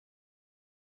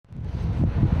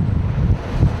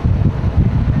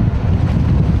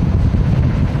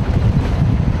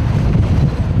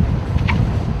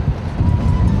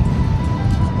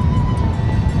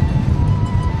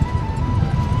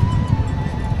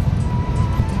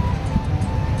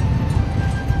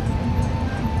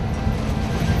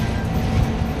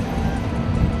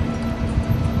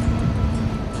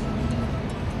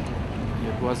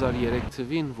2003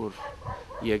 թվին, որ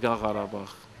եկա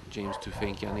Ղարաբաղ Ջեյմս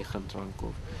Tufenkian-ի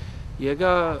խնդրանքով,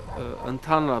 եկա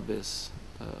ընդհանրապես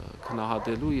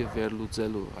քննադատելու եւ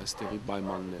վերլուծելու այստեղի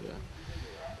պայմանները։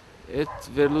 Այդ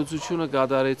վերլուծությունը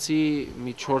կատարեցի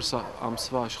մի 4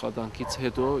 ամսվա աշխատանքից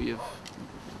հետո եւ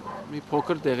մի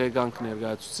փոքր տեղեկանք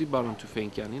ներկայացուցի պարոն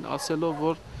Tufenkian-ին, ասելով,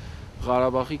 որ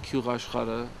Ղարաբաղի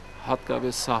գյուղաշխարհը,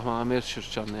 հատկապես սահմանամերձ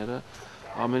շրջանները,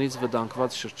 ամենից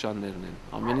վտանգված շրջաններն են,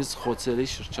 ամենից խոցելի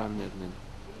շրջաններն են։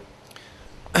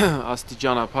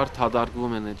 Աստիճանաբար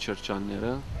թադարգվում են այդ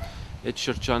շրջանները, այդ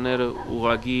շրջանները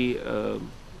ուղղակի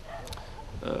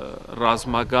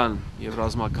ռազմական եւ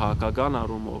ռազմաքաղաքական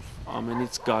առումով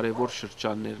ամենից կարևոր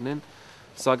շրջաններն են,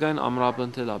 սակայն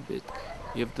ամրապնդել է պետք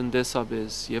եւ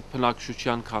տնտեսապես եւ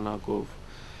բնակչության քանակով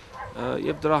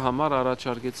եւ դրա համար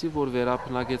առաջարկեցի, որ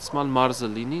վերաբնակեցման մարզը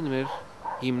լինի մեր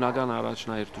հիմնական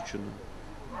առաջնահերթությունը։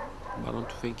 Պարոն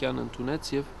Tufenkian-ը ընդունեց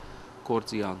եւ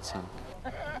գործի անցան։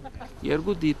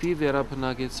 Երկու տիպի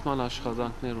վերաբնակեցման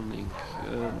աշխատանքներ ունենք։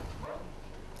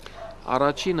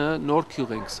 Առաջինը նոր գյուղ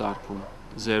ենք սարքում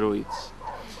 0-ից։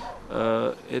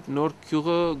 Այդ նոր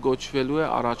գյուղը գոչվելու է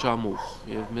Արաճամուղ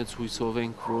եւ մեծ հույսով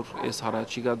ենք, որ այս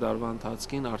հարաճիգա դարվա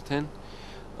ընթացքին արդեն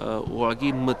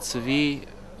ուղղակի մտցվի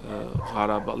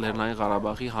Լեռնային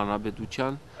Ղարաբաղի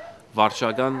Հանրապետության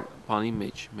վարչական բանի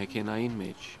մեջ, մեքենային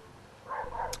մեջ։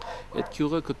 Այդ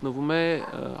գյուղը գտնվում է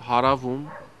հարավում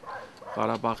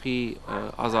Ղարաբաղի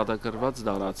ազատագրված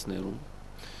տարածքներում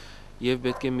եւ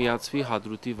պետք է միացվի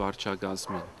Հադրութի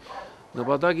վարչակազմին։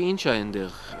 Նպատակը ինչ է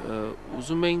այնտեղ,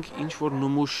 ուզում ենք ինչ-որ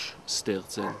նմուշ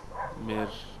ստեղծել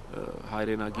մեր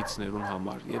հայրենագիցներուն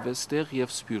համար եւ այստեղ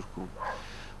եւ Սփյուռքում,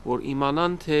 որ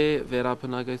իմանան թե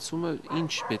վերաբնակեցումը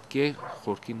ինչ պետք է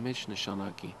խորքին մեջ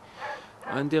նշանակի։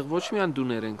 Այնտեղ ոչ միայն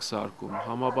դուներ ենք սարքում,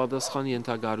 համապատասխան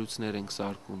ենթակառույցներ ենք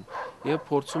սարքում եւ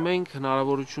փորձում ենք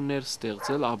հնարավորություններ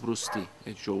ստեղծել ապրուստի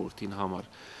այդ ժողովրդին համար։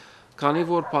 Քանի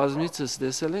որ բազմիցս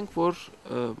տեսել ենք, որ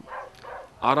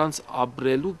առանց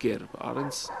ապրելու կերպ,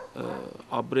 առանց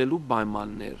ապրելու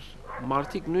պայմաններ,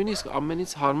 մարդիկ նույնիսկ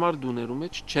ամենից հարմար դուներու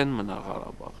մեջ չեն մնա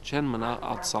Ղարաբաղ, չեն մնա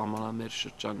սահմանամերձ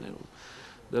շրջաններում։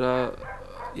 Դրա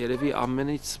երևի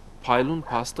ամենից փայլուն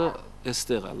փաստը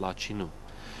այստեղ է Լաչինում։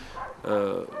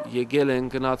 Եկել են,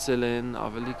 գնացել են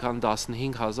ավելի քան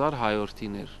 15000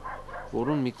 հայորդիներ,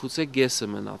 որոնց միգուցե կեսը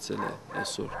մնացել է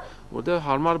այսօր, որտեղ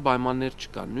հարմար պայմաններ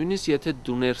չկան։ Նույնիսկ եթե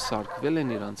դուներ սարքվել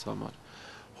են իրանց համար,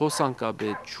 հոսանք է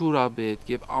պետք, ջուր է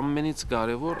պետք եւ ամենից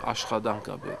կարեւոր աշխատանք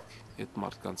է պետք այդ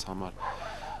մարդկանց համար։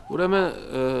 Ուրեմն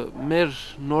մեր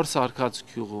նոր սարքած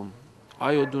գյուղում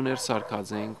այո դուներ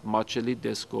սարքած ենք, մաչելի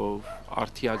տեսքով,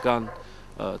 արդիական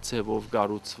ցևով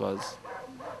կառուցված,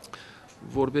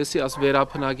 որբեսի աս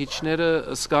վերաբնակիչները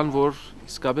սկան, որ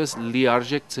իսկապես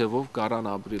լիարժեք ցևով կարան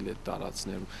ապրել այդ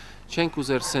տարածքներում։ Չենք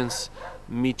ուզեր սենց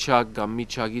միջակ կամ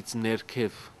միջակից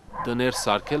ներքև դներ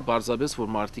սարքել, բարձրապես որ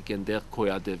մարդիկ այնտեղ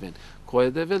կոյադևեն։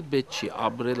 Կոյադևել պետք չի,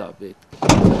 ապրել է պետք։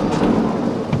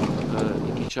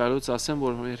 Իչարոց ասեմ,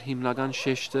 որ մեր հիմնական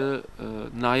շեշտը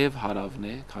նաև հարավն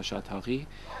է, Քաշաթաղի,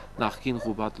 նախկին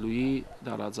Ղուբատլուի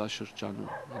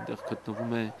տարածաշրջանում։ Այնտեղ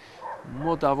գտնվում է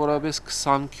մոտավորապես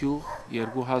 20 գյուղ,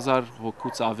 2000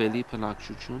 հոգուց ավելի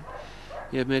բնակչություն,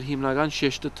 եւ մեր հիմնական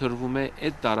շեշտը թրվում է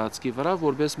այդ տարածքի վրա,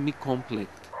 որպես մի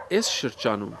կոմպլեկտ։ Այս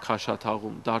շրջանում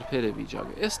Քաշաթաղում դարբեր է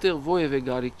վիճակը։ Այստեղ ովևէ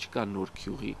գարիք չկա նոր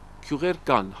գյուղի։ Գյուղեր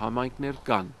կան, համայնքներ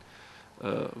կան,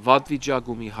 վատ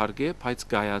վիճակում իհարկե, բայց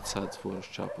գայացած որոշ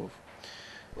չափով։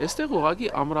 Այստեղ ուղղակի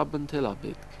ամրապնդել է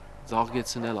պետք,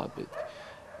 զարգացնել է պետք։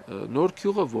 Նոր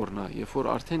գյուղը որն է, երբ որ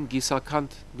արդեն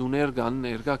գիսականդ դուներ կան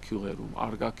ներկա գյուղերում,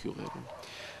 արգա գյուղերում։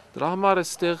 Դրա համար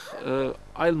այստեղ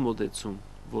այլ մոդեցում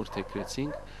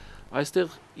որդեգրեցինք,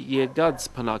 այստեղ եկած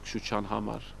բնակչության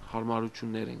համար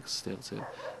հարմարություններ ենք ստեղծել,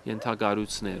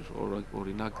 ենթակառույցներ,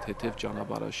 օրինակ թեթև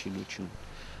ճանապարհաշինություն,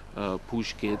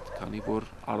 բուժկետ, քանի որ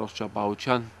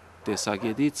առողջապահության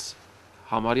տեսակետից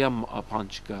համարյա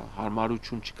բան չկա,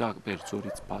 հարմարություն չկա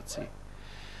Բերձորից բացի։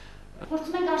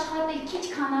 Փորձում ենք աշխատել քիչ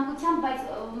քանակությամբ, բայց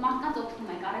մարդկանց օգնում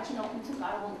ենք, առաջին օգնություն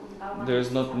կարող ենք։ There's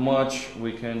not much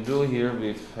we can do here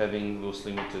with having those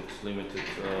limited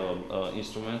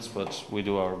instruments, but we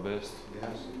do our best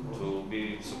to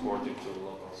be supportive to the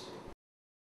locals.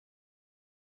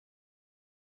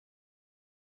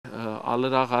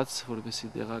 Ալրաղաց, որովհետեւ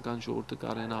տեղական ժողովուրդը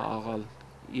կարենա աղալ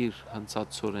իր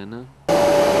հնցած ծորենը։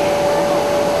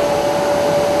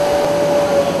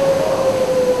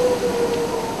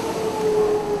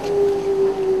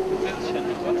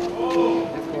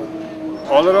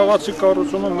 Ալրաղացի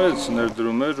կառուցումը մեծ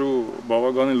ներդրում էր ու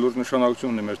բավականին լուրջ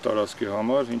նշանակություն ունի մեր տարածքի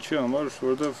համար, ինչի համար,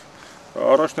 որովհետև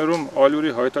Առաջներում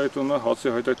ալյուրի հայտայտումը,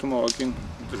 հացի հայտայտումը ակին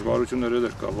դժվարություններ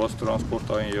էր կապված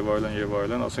տրանսպորտային եւ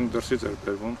այլն, ասենք դրսից էր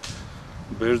բերվում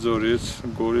Բերձորից,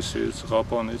 Գորիսից,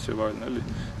 Ղապանից եւ այլն էլի։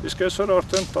 Իսկ այսօր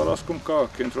արդեն տարածքում կա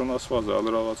կենտրոնացված է,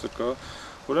 ալրաղացը կա։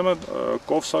 Ուրեմն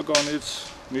Կովսականից,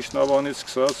 Միշնավանից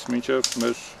սկսած մինչեւ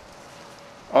մեր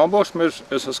ամբողջ մեր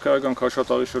այս հսկայական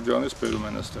Քաշաթաղի շրջանից բերում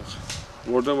են այստեղ,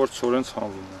 որտեղ որ ծորենց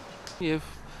հանվում են։ Եվ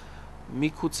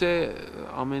միգուցե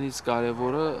ամենից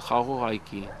կարևորը խաղող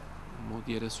այգի,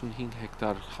 մոտ 35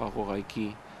 հեկտար խաղող այգի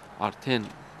արդեն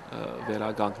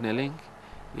վերականգնել ենք,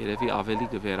 երևի ավելի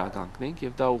կվերականգնենք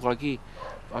եւ դա ուղղակի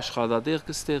աշխատատեղ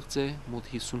կստեղծե մոտ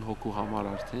 50 հոգու համար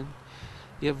արդեն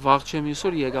եւ վաղ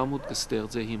միսօր եկամուտ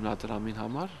կստեղծե հիմնադրամին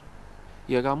համար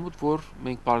եկամուտ որ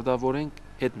մենք բարդավորենք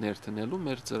հետ ներդնելու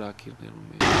մեր ծրագիրներում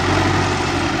մեջ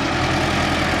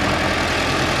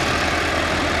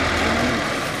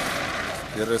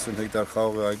 30 հեկտար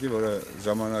խաղող այգի, որը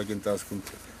ժամանակի ընթացքում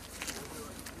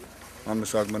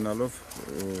անմշակ մնալով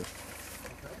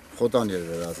խոտան էր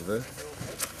վերածվել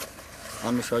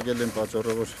Անմշակել են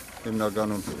պատճառով, որ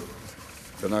հիմնականում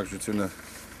բնակչությունը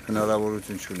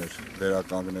հնարավորություն չուներ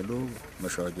վերականգնելու,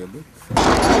 մշակելու։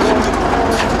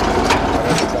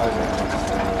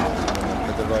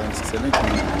 Հետևային սկսել ենք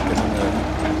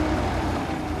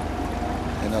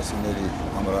հենասյուների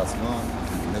ամրացման,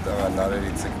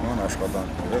 մետաղալարերի ցկման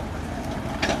աշխատանքները։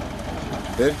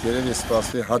 Բերք երևի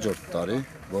սպասվի հաջորդ տարի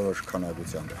որոշ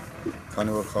քանակությամբ,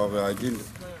 քանի որ խաղողի այգին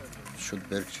շուտ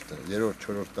բերք չտա, երրորդ,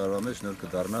 չորրորդ տարվա մեջ նոր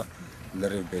կդառնա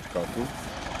լրիվ բերքատու։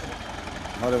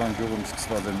 Հարևան գյուղում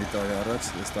սկսված է մի տարի առաջ,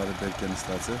 այս տարի բերք են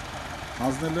ստացել։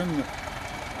 Հանձնել են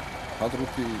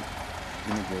հադրուտի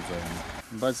գինու գործարանը։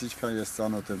 Բայց ինչքան ես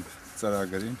ծանոթ եմ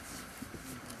ծրագրին,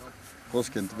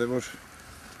 խոսք են տվել, որ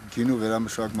գինու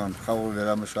վերամշակման, խաղողի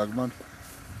վերամշակման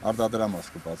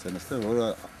արտադրամաս կբացեն այստեղ, որը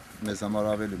մեզ համար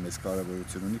ավելի մեծ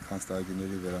կարևորություն ունի, քան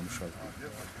ստագիների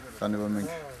վերամշակումը։ Քանի որ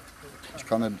մենք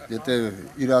Ինչքան եթե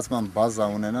իրացման բազա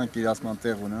ունենանք, իրացման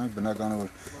տեղ ունենանք, բնական է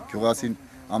որ գյուղացին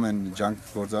ամեն ջանք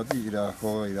գործադի իր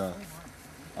հողը, իր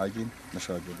այգին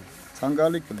մշակելու։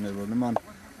 Ցանկալի կլիներ որ նման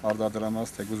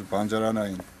արտադրամաս թեկուզ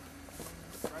բանջարանային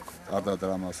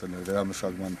արտադրամասներ,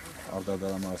 վերամշակման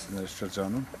արտադրամասներ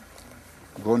շրջանում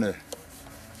գոնե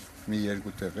մի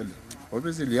երկու տեղ էլի,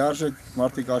 որպեսզի լիարժեք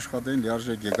մարդիկ աշխատեն,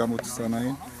 լիարժեք եկամուտ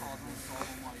ստանային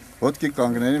Ոտքի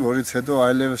կանգներին, որից հետո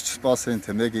այլևս չսպասեն,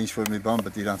 թե մեկը ինչ-որ մի բան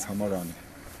պետք իրանց համար անի։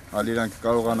 Այլ իրանք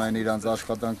կարողանային իրանց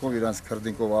աշխատանքով, իրանց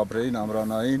քրդինքով ապրեին,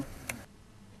 ամրանային։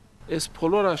 Այս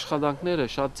բոլոր աշխատանքները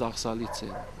շատ ծախսալից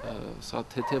են, սա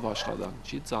թեթև աշխատանք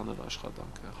չի, ծանր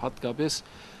աշխատանք է, հատկապես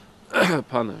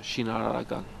բանը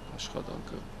շինարարական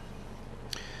աշխատանքը։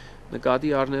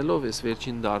 Նկատի առնելով այս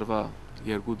վերջին դարվա,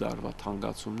 երկու դարվա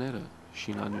թանկացումները,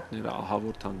 շինանյութները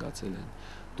ահավոր թանկացել են։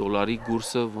 Դոլարի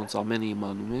կուրսը ոնց ամենը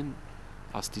իմանում են,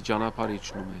 աստիճանաբար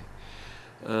իջնում է։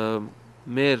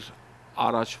 Մեր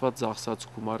առաջվա ծախսած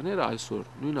գումարները այսօր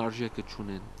նույն արժեքը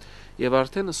չունեն։ Եվ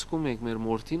արդեն սկսում ենք մեր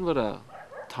մորթին վրա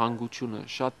թանկությունը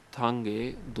շատ թանկ է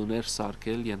դուներ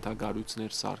սարքել,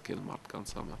 ենթակառույցներ սարքել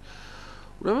մարդկանց համար։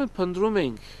 Ուրեմն փնտրում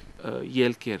ենք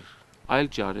ելքեր, այլ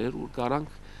ճարեր, որ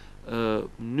կարանք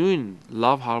նույն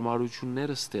լավ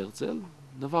հարմարությունները ստեղծել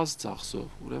նվազ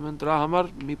ծախսով։ Ուրեմն դրա համար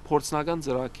մի փորձնական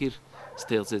ծրագիր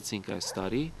ստեղծեցինք այս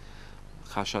տարի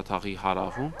Քաշաթաղի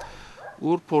հարավում,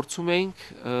 ուր փորձում ենք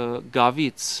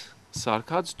գավից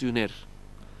սարքած դյուներ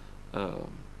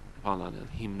բանանել,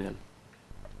 հիմնել։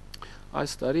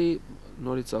 Այս տարի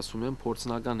նորից ասում եմ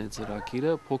փորձնական է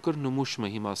ծրագիրը, փոքր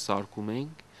նմուշը հիմա սարքում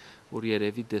ենք, որ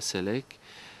երևի տեսել եք,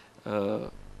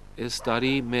 այս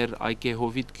տարի մեր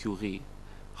Այգեհովիտ գյուղի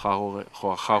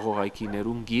խաղող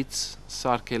այգիներում գից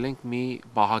սարքել ենք մի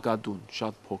բահագադուն,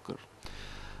 շատ փոքր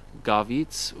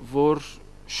գավից, որ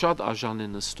շատ աժան է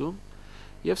նստում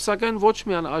եւ սակայն ոչ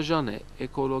միայն աժան է,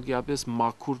 էկոլոգիապես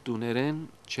մաքուր տուներ են,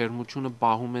 ջերմությունը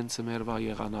բահում են ծմերվա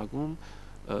եղանակում,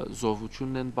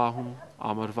 զովությունն են բահում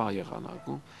ամրվա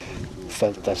եղանակում.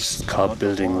 Felt that cob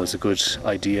building was a good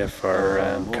idea for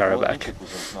Kashatagh.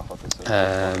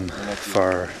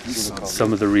 For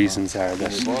some of the reasons are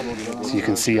that, so you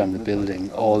can see on the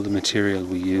building, all the material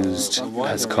we used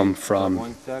has come from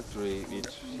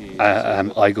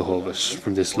Aigehovit,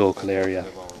 from this local area.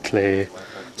 Clay,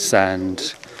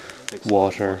 sand,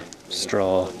 water,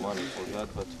 straw.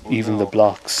 Even the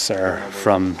blocks are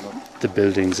from the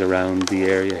buildings around the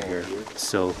area here,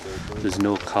 so there's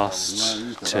no cost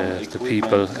to the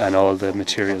people and all the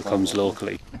material comes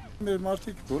locally.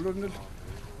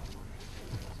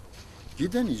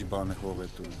 Գիտեն ինչ բան է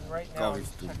հողետուն,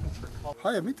 կավիստուն։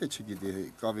 Հայը միտը չգիտի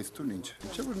կավիստուն ինչ։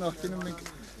 Չէ՞ որ նախկինում մենք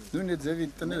նույն այդ ձևի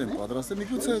տներ են պատրաստել,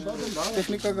 միգուցե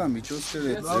տեխնիկական միջոցներ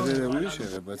է, ձևերը ուրիշ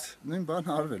եղել, բայց նույն բանը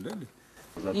արվել էլի։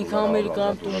 Ինքը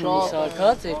ամերիկան տունն է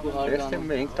սարքած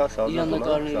 200 իր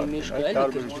նկարների մեջ կա էլի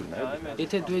գրքում։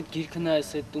 Եթե դու այդ գիրքը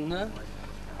նայես այդ տունը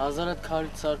 1000 հատ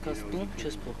քարից սարքած տուն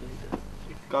չես փոխել։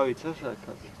 Կավից է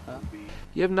սարքած։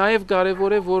 Եվ նաև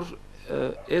կարևոր է որ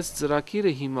այս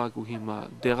ծրագիրը հիմա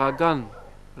դեղական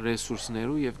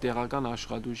ռեսուրսներու եւ դեղական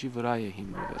աշխատուժի վրա է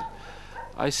հիմնվել։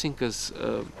 Այսինքն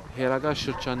հերագա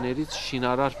շրջաններից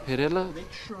շինարար բերելը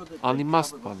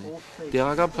անիմաստ բան է։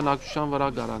 Դեղական բնակչության վրա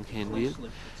garanք հենվել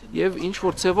եւ ինչ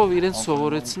որ ցեվով իրենց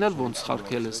սովորեցնել ոնց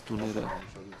խարքել է տուները։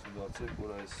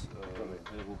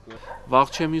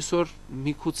 Վաղ չեմ իսօր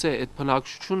միգուցե այդ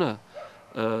բնակչությունը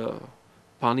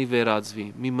բանի վերածվի,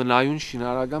 մի մնայուն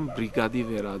շինարարական բրիգադի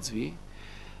վերածվի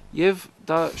եւ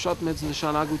դա շատ մեծ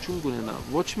նշանակություն կունենա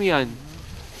ոչ միայն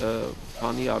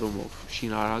բանի առումով,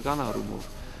 շինարարական առումով,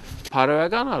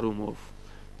 բարոյական առումով,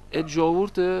 այդ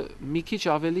ժողովուրդը մի քիչ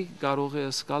ավելի կարող է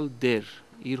սկալ դեր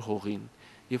իր հողին,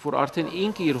 երբ որ արդեն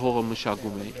ինքը իր հողը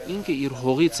մշակում է, ինքը իր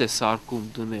հողից է սարքում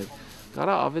դներ,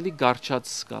 կարա ավելի գարչած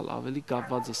սկալ, ավելի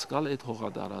կապված սկալ այդ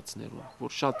հողադարածներում,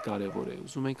 որ շատ կարևոր է,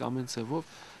 ուզում ենք ամեն ցևով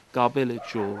կապել այդ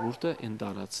ժողովուրդը այն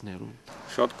դարածներում։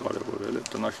 Շատ կարևոր է,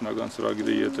 տնաշինական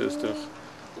ծրագիրը եթե այստեղ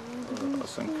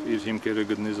ասենք իր հիմքերը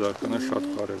գտնի զարգանա շատ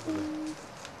կարևոր է։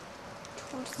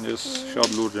 Ես շատ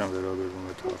լուրջ եմ վերաբերվում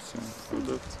այդ հարցին,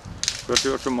 որտեղ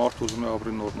վերջիվերջո մարդ ուզում է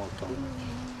ապրի նորմալ տան։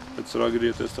 Այդ ծրագիրը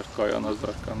եթե այստեղ կայանա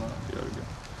զարգանա, իհարկե։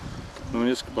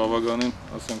 Նույնիսկ բավականին,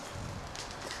 ասենք,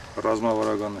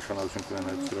 ռազմավարական նշանակություն կունենա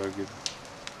այդ ծրագիրը։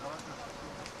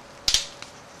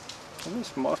 Այս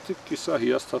մարդիկ կիսա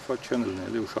հիասթափված չեն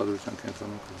լինել, ուշադրության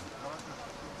կենտրոնում կլինեն։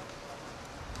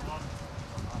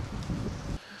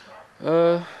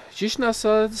 Ճիշտն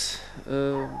ասած,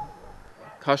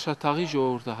 Քաշաթաղի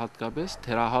ժողովուրդը հատկապես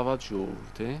թերահավատ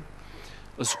ժողովուրդ է,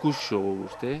 զգուշ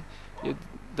ժողովուրդ է, եւ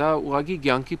դա ուղղակի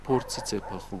կյանքի փորձից է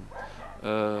բխում։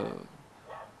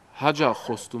 Հաջող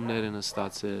խոստումներ են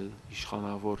ստացել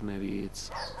իշխանավորներից,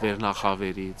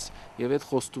 վերնախավերից, եւ այդ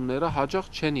խոստումները հաջող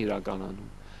չեն իրականանում։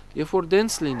 Երբ որ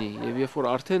դենց լինի եւ երբ որ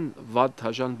արդեն վատ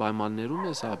հաժան պայմաններում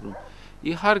ես ապրում,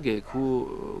 իհարկե քու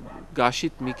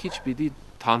գաշիտ մի քիչ պիտի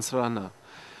թանցրանա։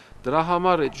 Դրա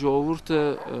համար այդ ժողովուրդը,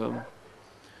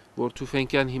 որ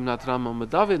Tufenkian հիմնադրամը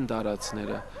մտավ են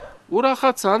դարածները,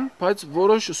 ուրախացան, բայց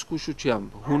որոշ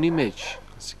զգուշությամբ, հունի մեջ,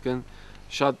 ասիկան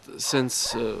շատ սենց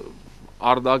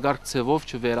արդագարգ ցևով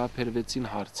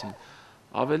չվերապերվեցին հարցին։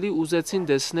 Ավելի ուզեցին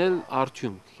տեսնել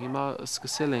արդյունք։ Հիմա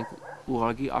սկսել ենք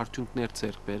ուղագի արդյունքներ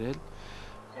ձեռք բերել,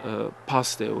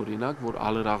 փաստ է օրինակ, որ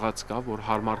ալրաղած կա, որ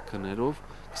հարմար քներով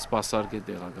կսպասարկե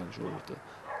դեղական ժողովուրդը։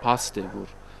 Փաստ է,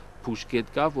 որ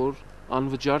փուշկետ կա, որ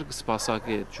անվճար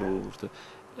կսպասարկե այդ ժողովուրդը։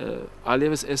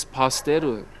 Այլևս այս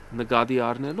փաստերը նկատի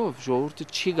առնելով ժողովուրդը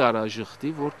չի կարա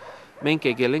ժխտի, որ մենք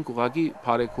եկել ենք ուղագի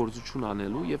բարեգործություն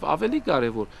անելու եւ ավելի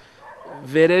կարեւոր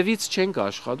վերևից չենք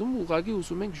աշխատում, ուղղակի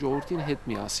ուզում ենք ժողովրդին հետ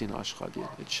միասին աշխատել։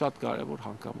 Այդ շատ կարևոր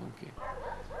հանգամանք է։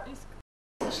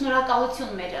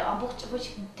 Շնորհակալություն մեր ամբողջ ոչ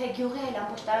թե գյուղի, այլ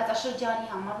ամբողջ տարածաշրջանի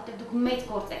համար, որտեղ դուք մեծ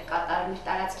գործ եք կատարում մեր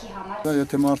տարածքի համար։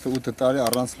 Եթե մարդը 8 տարի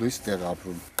առանց լույս տեղ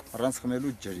ապրում, առանց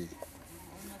խմելու ջրի,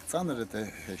 ծանր է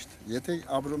հեշտ։ Եթե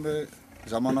ապրում է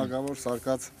ժամանակավոր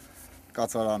սարկած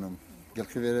կացարանում,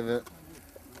 գլխի վերևը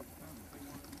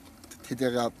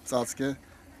թիթեղյա ծածկ է,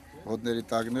 ոտների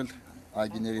տակնել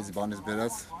այգիներից բանից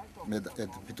բերած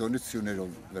այդ բիտոնից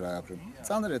սյուներով վրա ապրում։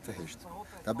 Ծանր է հեշտ։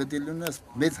 Դա պետք է լինի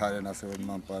մեծ հայրենասեր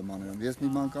նման պայմաններում։ Ես մի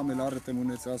մանկամ էլ առիթ եմ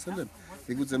ունեցել ասել եմ,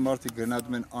 միգուցե մարդիկ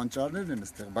գնահատում են անճարներն են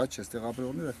այստեղ, բայց չէ, այստեղ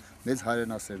ապրողները մեծ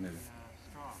հայրենասերներ են։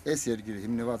 Այս երկիրը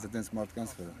հիմնված է այդպես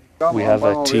մարդկանց վրա։ We have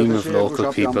a team of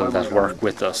local people that work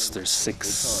with us. There's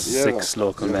six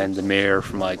local men, the mayor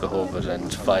from Igahovid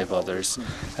and 5 others,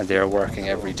 and they're working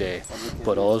every day.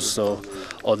 But also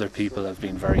other people have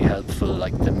been very helpful,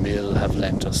 like the mill have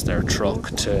lent us their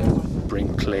truck to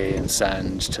bring clay and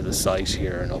sand to the site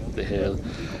here and up the hill.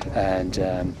 And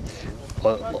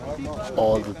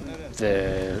all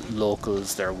the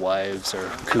locals, their wives are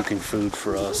cooking food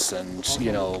for us, and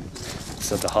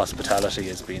so the hospitality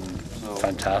has been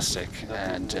fantastic,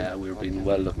 and we're being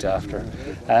well looked after,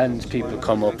 and people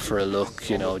come up for a look,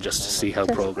 just to see how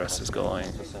progress is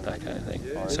going, that kind of thing.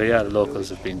 So yeah, the locals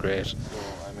have been great,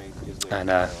 and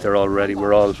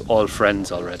we're all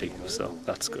friends already, so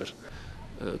that's good.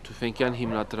 Tufenkian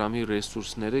հիմնադրամի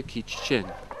ռեսուրսները քիչ չեն,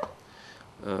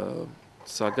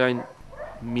 սակայն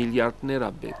միլիարդներ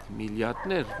աբետ,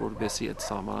 որբեսի այդ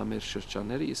սահմանամերձ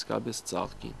շրջանները իսկապես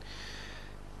ծաղկին։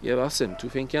 Եվ ասեմ,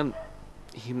 Tufenkian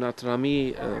հիմնադրամի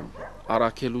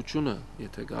առաքելությունը,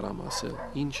 եթե կարամ ասել,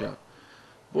 ինչա,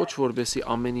 ոչ որբեսի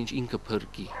ամեն ինչ ինքը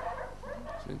փրկի,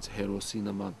 ասենց հերոսի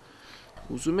նման,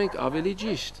 ուզում ենք ավելի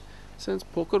ճիշտ, ասենց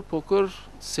փոքր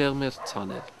սեղմեր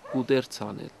ցանել, կուտեր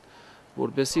ցանել,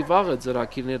 որբեսի վաղը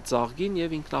ծրագիրներ ծաղկին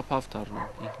եւ ինքնափավ դառնան,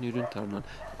 ինքնուրույն դառնան,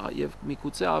 եւ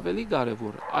միգուցե ավելի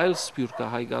կարեւոր, այլ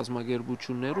սփյուռքահայ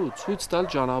գազམ་ագերբություններու ցույց տալ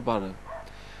ճանապարհը,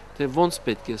 թե ոնց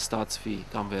պետք է ստացվի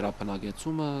կամ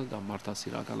վերապնակեցումը, կամ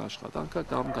մարդասիրական աշխատանքը,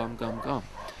 կամ,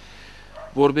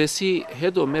 որբեսի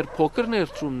հետո մեր փոքր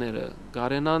ներդրումները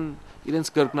կարենան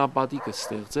իրենց կրկնապատիկը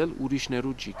ստեղծել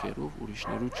ուրիշներու ճիկերով,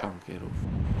 ուրիշներու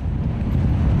չանկերով։